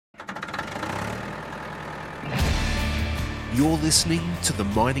You're listening to the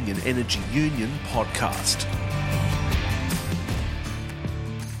Mining and Energy Union podcast.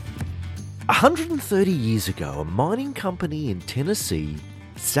 130 years ago, a mining company in Tennessee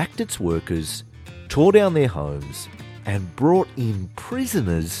sacked its workers, tore down their homes, and brought in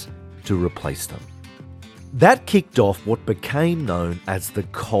prisoners to replace them. That kicked off what became known as the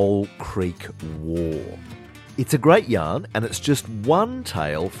Coal Creek War. It's a great yarn, and it's just one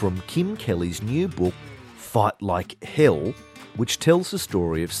tale from Kim Kelly's new book, Fight Like Hell, which tells the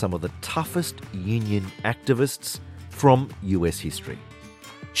story of some of the toughest union activists from US history.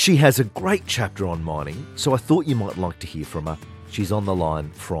 She has a great chapter on mining, so I thought you might like to hear from her. She's on the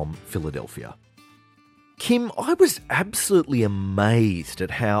line from Philadelphia. Kim, I was absolutely amazed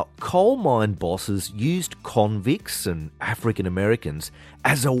at how coal mine bosses used convicts and African Americans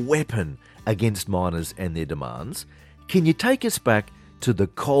as a weapon against miners and their demands. Can you take us back to the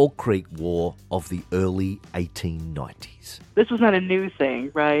Coal Creek War of the early 1890s? This was not a new thing,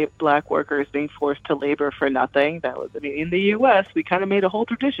 right? Black workers being forced to labor for nothing. That was, in the U.S., we kind of made a whole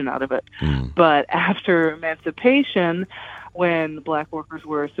tradition out of it. But after emancipation, when black workers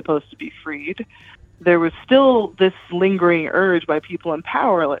were supposed to be freed, there was still this lingering urge by people in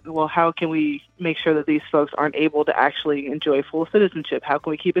power, like, well, how can we make sure that these folks aren't able to actually enjoy full citizenship? How can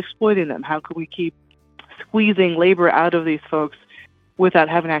we keep exploiting them? How can we keep squeezing labor out of these folks without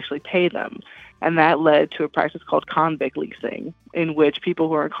having to actually pay them? And that led to a practice called convict leasing, in which people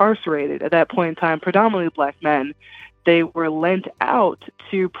who are incarcerated, at that point in time, predominantly black men, they were lent out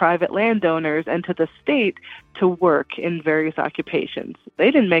to private landowners and to the state to work in various occupations.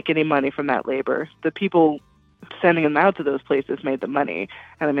 They didn't make any money from that labor. The people sending them out to those places made the money.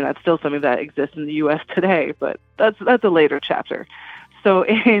 And that's still something that exists in the U.S. today, but that's a later chapter. So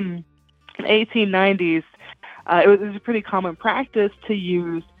in the 1890s, it was a pretty common practice to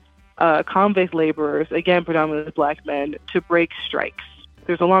use convict laborers, again, predominantly black men, to break strikes.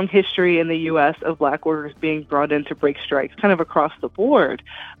 There's a long history in the U.S. of black workers being brought in to break strikes, kind of across the board.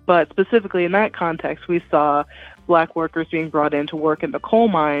 But specifically in that context, we saw black workers being brought in to work in the coal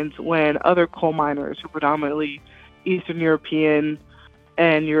mines when other coal miners, who predominantly Eastern European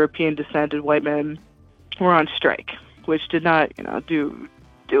and European descended white men, were on strike, which did not, do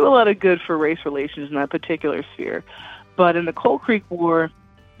a lot of good for race relations in that particular sphere. But in the Coal Creek War,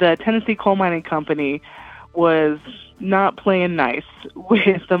 the Tennessee Coal Mining Company was not playing nice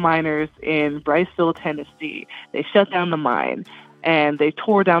with the miners in Bryceville, Tennessee. They shut down the mine, and they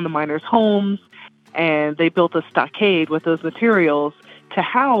tore down the miners' homes, and they built a stockade with those materials to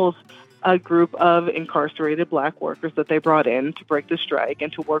house a group of incarcerated black workers that they brought in to break the strike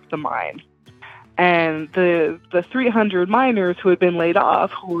and to work the mine. And the 300 miners who had been laid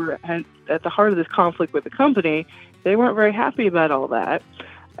off, who were at the heart of this conflict with the company, they weren't very happy about all that.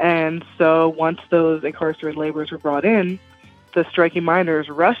 And so once those incarcerated laborers were brought in, the striking miners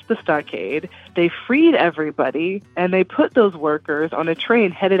rushed the stockade, they freed everybody, and they put those workers on a train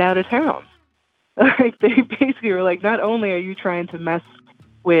headed out of town. They basically were like, not only are you trying to mess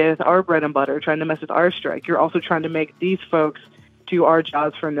with our bread and butter, trying to mess with our strike, you're also trying to make these folks do our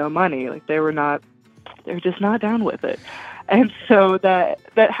jobs for no money. They were just not down with it. And so that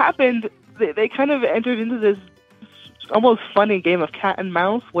happened. They kind of entered into this almost funny game of cat and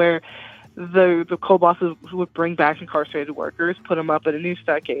mouse, where the coal bosses would bring back incarcerated workers, put them up at a new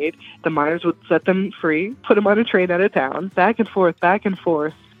stockade. The miners would set them free, put them on a train out of town, back and forth, back and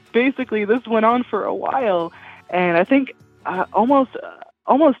forth. Basically, this went on for a while, and I think almost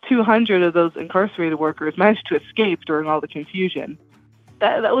 200 of those incarcerated workers managed to escape during all the confusion.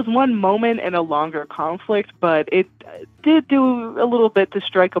 That was one moment in a longer conflict, but it did do a little bit to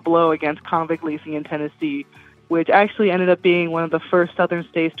strike a blow against convict leasing in Tennessee, which actually ended up being one of the first southern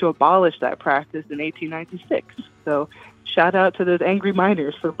states to abolish that practice in 1896. So shout out to those angry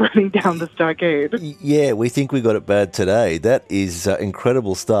miners for burning down the stockade. Yeah, we think we got it bad today. That is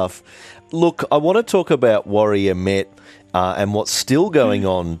incredible stuff. Look, I want to talk about Warrior Met and what's still going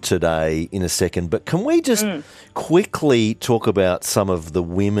on today in a second, but can we just quickly talk about some of the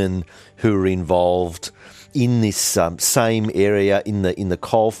women who are involved in this same area in the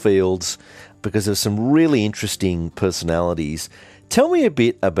coal fields, because there's some really interesting personalities. Tell me a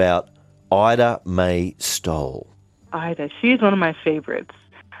bit about Ida Mae Stowell. Ida, she's one of my favorites.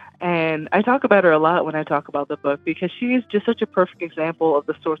 And I talk about her a lot when I talk about the book, because she is just such a perfect example of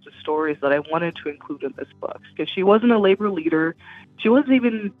the sorts of stories that I wanted to include in this book. Because she wasn't a labor leader. She wasn't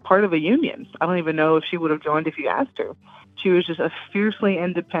even part of a union. I don't even know if she would have joined if you asked her. She was just a fiercely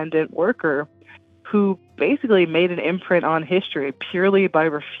independent worker who basically made an imprint on history purely by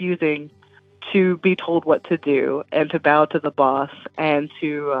refusing to be told what to do and to bow to the boss and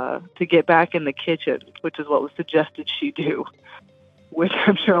to get back in the kitchen, which is what was suggested she do, which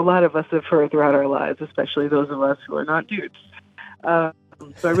I'm sure a lot of us have heard throughout our lives, especially those of us who are not dudes.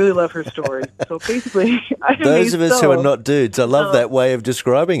 So I really love her story. So basically, those of us who are not dudes, I love that way of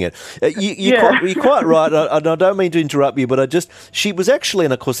describing it. You're quite right. I don't mean to interrupt you, but she was actually,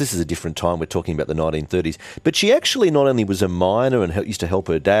 and of course this is a different time, we're talking about the 1930s, but she actually not only was a miner and used to help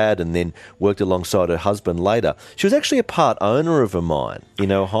her dad and then worked alongside her husband later, she was actually a part owner of a mine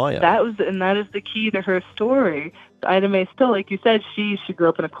in Ohio. That is the key to her story. Ida Mae Still, like you said, she grew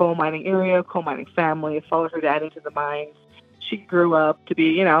up in a coal mining area, coal mining family, followed her dad into the mines. She grew up to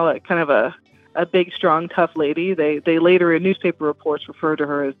be, kind of a big, strong, tough lady. They later in newspaper reports refer to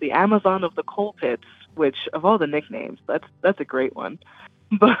her as the Amazon of the coal pits, which of all the nicknames, that's a great one.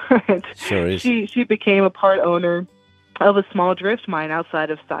 But sure is. She became a part owner of a small drift mine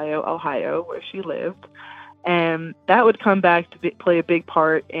outside of Scio, Ohio, where she lived. And that would come back to play a big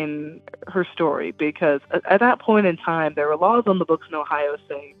part in her story, because at that point in time, there were laws on the books in Ohio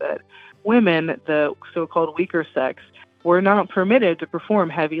saying that women, the so-called weaker sex, were not permitted to perform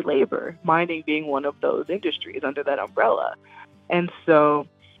heavy labor, mining being one of those industries under that umbrella. And so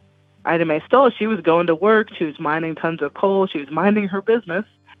Ida Mae Still, she was going to work, she was mining tons of coal, she was minding her business,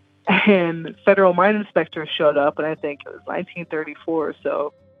 and federal mine inspectors showed up, and I think it was 1934,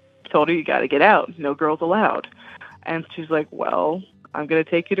 so told her, you got to get out, no girls allowed. And she's like, well, I'm going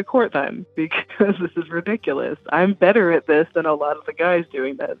to take you to court then, because this is ridiculous. I'm better at this than a lot of the guys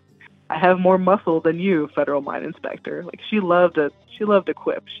doing this. I have more muscle than you, federal mine inspector. Like, she loved a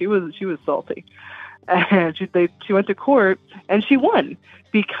quip. She was salty, and she went to court and she won,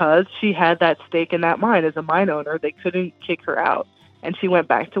 because she had that stake in that mine as a mine owner. They couldn't kick her out, and she went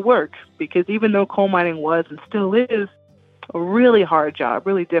back to work, because even though coal mining was and still is a really hard job,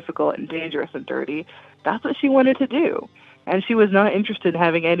 really difficult and dangerous and dirty, that's what she wanted to do. And she was not interested in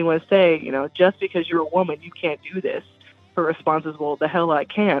having anyone say, just because you're a woman, you can't do this. Her response is, well, the hell I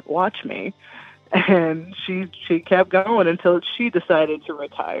can't. Watch me. And she kept going until she decided to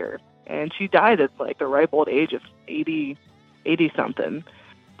retire. And she died at the ripe old age of 80 something.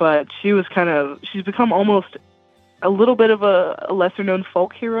 But she's become almost a little bit of a lesser known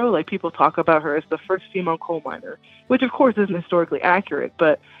folk hero. Like, people talk about her as the first female coal miner, which of course isn't historically accurate,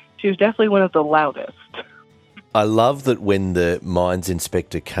 but she was definitely one of the loudest. I love that when the mines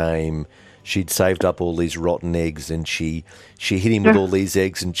inspector came, she'd saved up all these rotten eggs, and she hit him with all these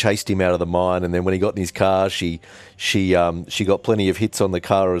eggs and chased him out of the mine. And then when he got in his car, she got plenty of hits on the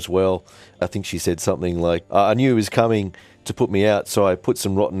car as well. I think she said something like, I knew he was coming to put me out, so I put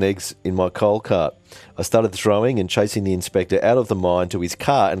some rotten eggs in my coal cart. I started throwing and chasing the inspector out of the mine to his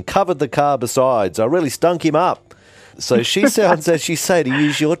car and covered the car besides. I really stunk him up. So she sounds, as you say, to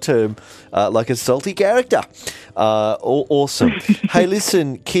use your term, like a salty character. Awesome. Hey,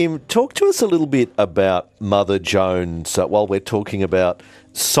 listen, Kim, talk to us a little bit about Mother Jones while we're talking about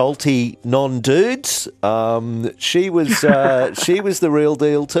salty non-dudes. She was the real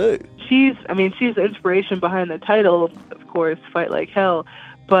deal too. She's the inspiration behind the title, of course, Fight Like Hell.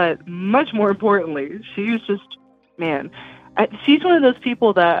 But much more importantly, she's one of those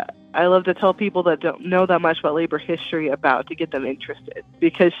people that I love to tell people that don't know that much about labor history about, to get them interested,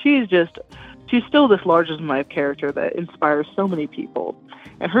 because she's still this larger-than-life character that inspires so many people.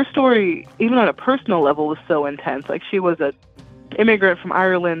 And her story, even on a personal level, was so intense. Like, she was an immigrant from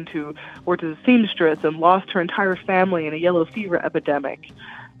Ireland who worked as a seamstress and lost her entire family in a yellow fever epidemic,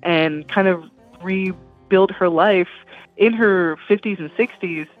 and kind of rebuilt her life in her 50s and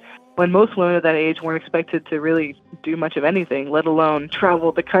 60s, when most women at that age weren't expected to really do much of anything, let alone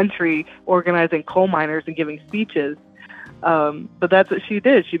travel the country organizing coal miners and giving speeches. But that's what she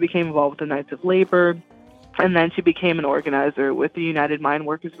did. She became involved with the Knights of Labor, and then she became an organizer with the United Mine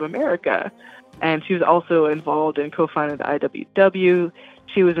Workers of America. And she was also involved in co-founding the IWW.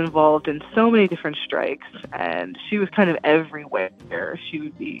 She was involved in so many different strikes, and she was kind of everywhere. She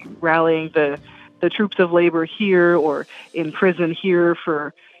would be rallying the troops of labor here, or in prison here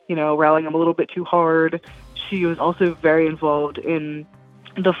for rallying them a little bit too hard. She was also very involved in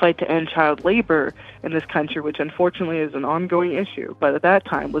the fight to end child labor in this country, which unfortunately is an ongoing issue, but at that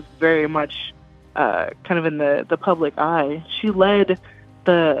time was very much kind of in the public eye. She led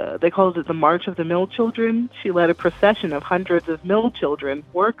they called it the March of the Mill Children. She led a procession of hundreds of mill children,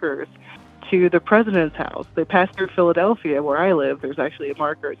 workers, to the president's house. They passed through Philadelphia, where I live. There's actually a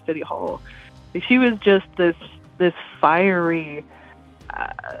marker at City Hall. She was just this fiery,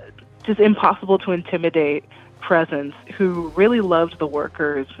 just impossible to intimidate presence, who really loved the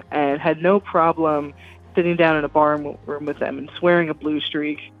workers and had no problem sitting down in a bar room with them and swearing a blue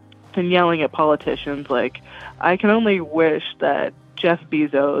streak and yelling at politicians. Like, I can only wish that Jeff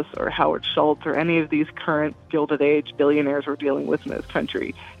Bezos or Howard Schultz or any of these current Gilded Age billionaires we're dealing with in this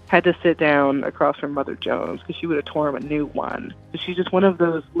country had to sit down across from Mother Jones, because she would have torn him a new one. She's just one of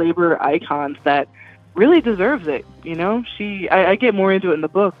those labor icons that really deserves it. You know, I get more into it in the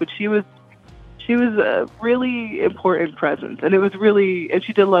book, but she was a really important presence, and and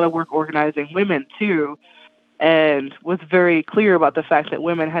she did a lot of work organizing women too, and was very clear about the fact that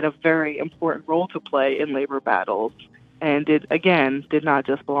women had a very important role to play in labor battles, and did not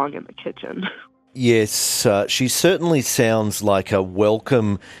just belong in the kitchen. Yes, she certainly sounds like a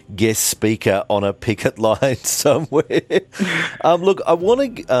welcome guest speaker on a picket line somewhere. Look, I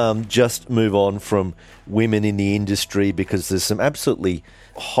want to just move on from women in the industry, because there's some absolutely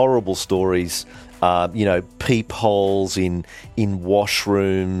horrible stories. Peepholes in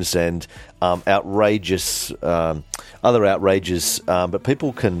washrooms and other outrages, but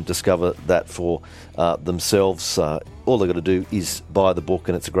people can discover that for themselves. All they've got to do is buy the book,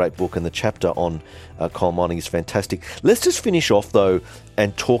 and it's a great book, and the chapter on coal mining is fantastic. Let's just finish off, though,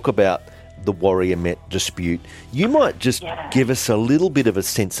 and talk about the Warrior Met dispute. You might just give us a little bit of a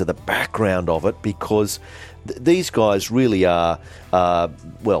sense of the background of it, because these guys really are,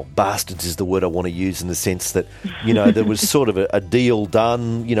 bastards is the word I want to use, in the sense that, there was sort of a deal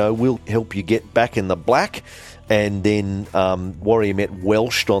done, we'll help you get back in the black, and then Warrior Met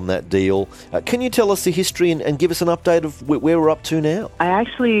welched on that deal. Can you tell us the history and give us an update of where we're up to now? I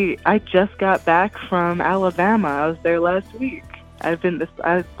just got back from Alabama. I was there last week. I've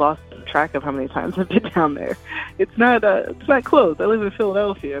lost track of how many times I've been down there. It's not close. I live in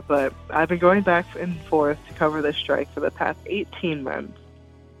Philadelphia, but I've been going back and forth to cover this strike for the past 18 months.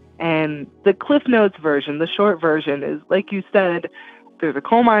 And the Cliff Notes version, the short version, is, like you said, there's a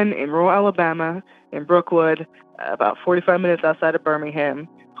coal mine in rural Alabama, in Brookwood, about 45 minutes outside of Birmingham,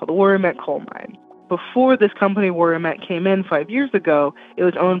 called the Warrior Met Coal Mine. Before this company, Warrior Met, came in 5 years ago, it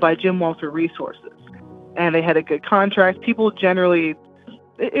was owned by Jim Walter Resources. And they had a good contract. People generally,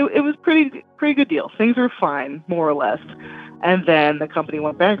 it was pretty good deal. Things were fine, more or less. And then the company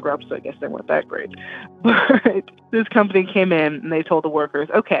went bankrupt, so I guess they weren't that great. But this company came in and they told the workers,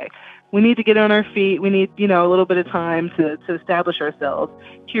 okay, we need to get on our feet. We need, a little bit of time to establish ourselves.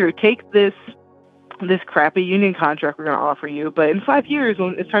 Here, take this crappy union contract we're going to offer you. But in 5 years,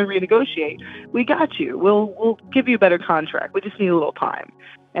 when it's time to renegotiate, we got you. We'll give you a better contract. We just need a little time.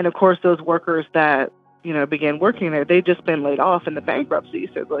 And of course, those workers that began working there, they'd just been laid off in the bankruptcy.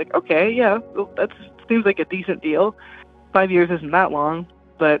 So they're like, okay, yeah, well, that seems like a decent deal. 5 years isn't that long,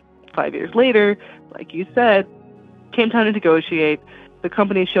 but 5 years later, like you said, came time to negotiate. The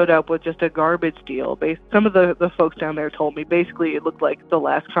company showed up with just a garbage deal. Some of the folks down there told me basically it looked like the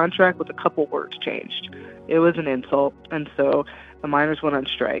last contract with a couple words changed. It was an insult, and so the miners went on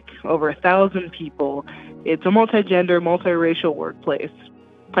strike. Over 1,000 people. It's a multi-gender, multiracial workplace.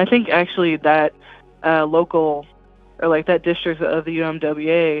 I think actually that local, or like that district of the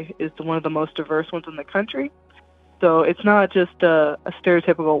UMWA is one of the most diverse ones in the country. So it's not just a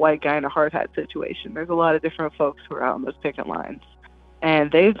stereotypical white guy in a hard hat situation. There's a lot of different folks who are out on those picket lines.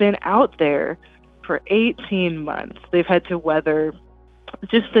 And they've been out there for 18 months. They've had to weather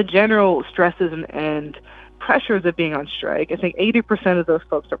just the general stresses and pressures of being on strike. I think 80% of those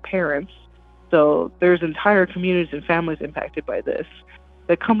folks are parents. So there's entire communities and families impacted by this.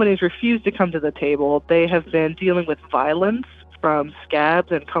 The companies refuse to come to the table. They have been dealing with violence from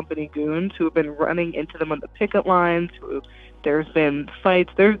scabs and company goons who have been running into them on the picket lines. There's been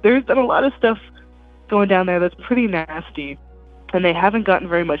fights. There's been a lot of stuff going down there that's pretty nasty. And they haven't gotten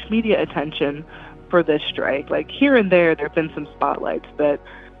very much media attention for this strike. Like here and there have been some spotlights, but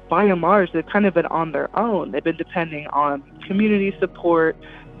by and large, they've kind of been on their own. They've been depending on community support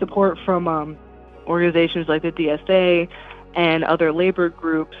from organizations like the DSA and other labor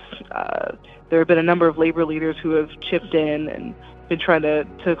groups. There have been a number of labor leaders who have chipped in and been trying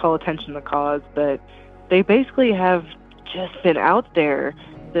to call attention to the cause, but they basically have just been out there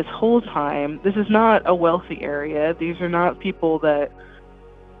this whole time. This is not a wealthy area. These are not people that,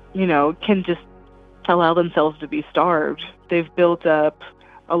 can just allow themselves to be starved. They've built up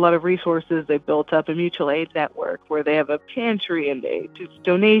a lot of resources. They've built up a mutual aid network where they have a pantry and they do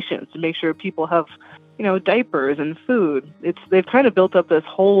donations to make sure people have, diapers and food. They've kind of built up this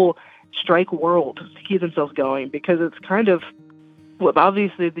whole strike world to keep themselves going, because it's kind of, well,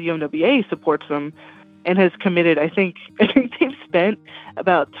 obviously the UMWA supports them and has committed, I think they've spent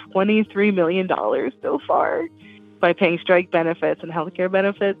about $23 million so far by paying strike benefits and healthcare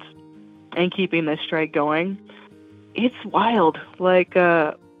benefits and keeping this strike going. It's wild. Like,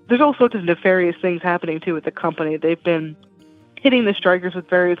 there's all sorts of nefarious things happening too with the company. They've been hitting the strikers with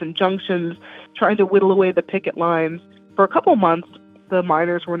various injunctions, trying to whittle away the picket lines. For a couple months, the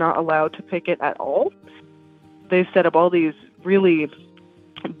miners were not allowed to picket at all. They set up all these really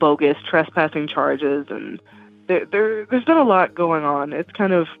bogus trespassing charges, and there's been a lot going on. It's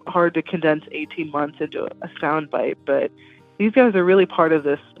kind of hard to condense 18 months into a soundbite, but these guys are really part of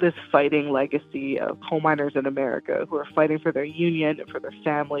this fighting legacy of coal miners in America who are fighting for their union and for their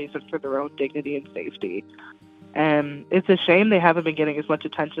families and for their own dignity and safety. And it's a shame they haven't been getting as much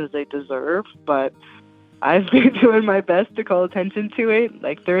attention as they deserve, but I've been doing my best to call attention to it.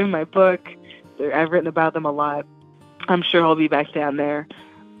 Like, they're in my book. I've written about them a lot. I'm sure I'll be back down there.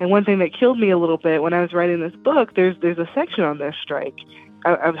 And one thing that killed me a little bit when I was writing this book, there's a section on their strike.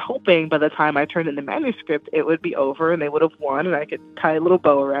 I was hoping by the time I turned in the manuscript, it would be over and they would have won and I could tie a little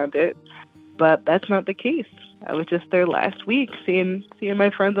bow around it. But that's not the case. I was just there last week seeing my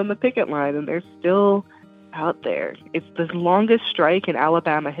friends on the picket line, and they're still out there. It's the longest strike in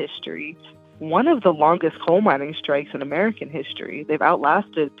Alabama history, one of the longest coal mining strikes in American history. They've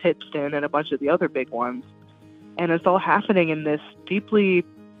outlasted Pittston and a bunch of the other big ones. And it's all happening in this deeply,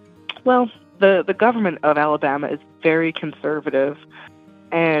 well, the government of Alabama is very conservative,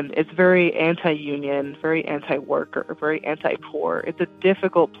 and it's very anti-union, very anti-worker, very anti-poor. It's a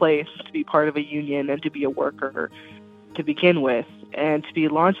difficult place to be part of a union and to be a worker to begin with. And to be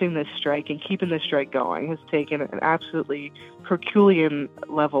launching this strike and keeping this strike going has taken an absolutely Herculean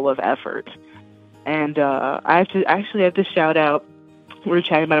level of effort. And I have to shout out, we were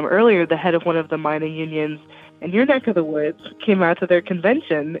chatting about him earlier, the head of one of the mining unions in your neck of the woods came out to their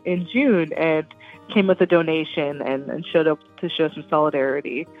convention in June and came with a donation and showed up to show some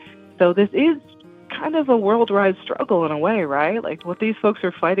solidarity. So this is kind of a worldwide struggle in a way, right? Like, what these folks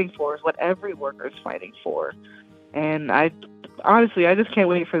are fighting for is what every worker is fighting for. And honestly, I just can't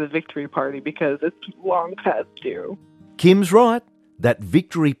wait for the victory party because it's long past due. Kim's right. That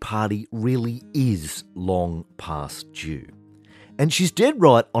victory party really is long past due. And she's dead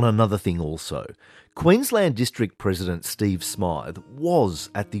right on another thing also. Queensland District President Steve Smythe was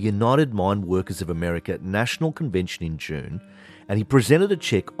at the United Mine Workers of America National Convention in June, and he presented a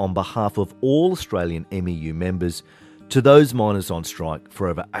cheque on behalf of all Australian MEU members to those miners on strike for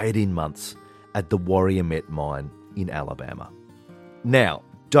over 18 months at the Warrior Met Mine in Alabama. Now,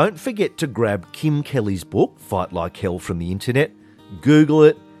 don't forget to grab Kim Kelly's book, Fight Like Hell, from the internet. Google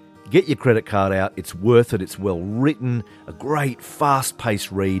it, get your credit card out, it's worth it, it's well written, a great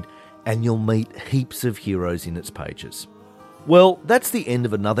fast-paced read, and you'll meet heaps of heroes in its pages. Well, that's the end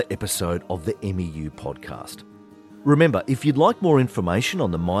of another episode of the MEU podcast. Remember, if you'd like more information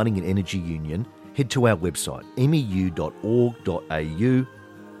on the Mining and Energy Union, head to our website, meu.org.au,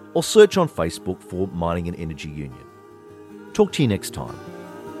 or search on Facebook for Mining and Energy Union. Talk to you next time.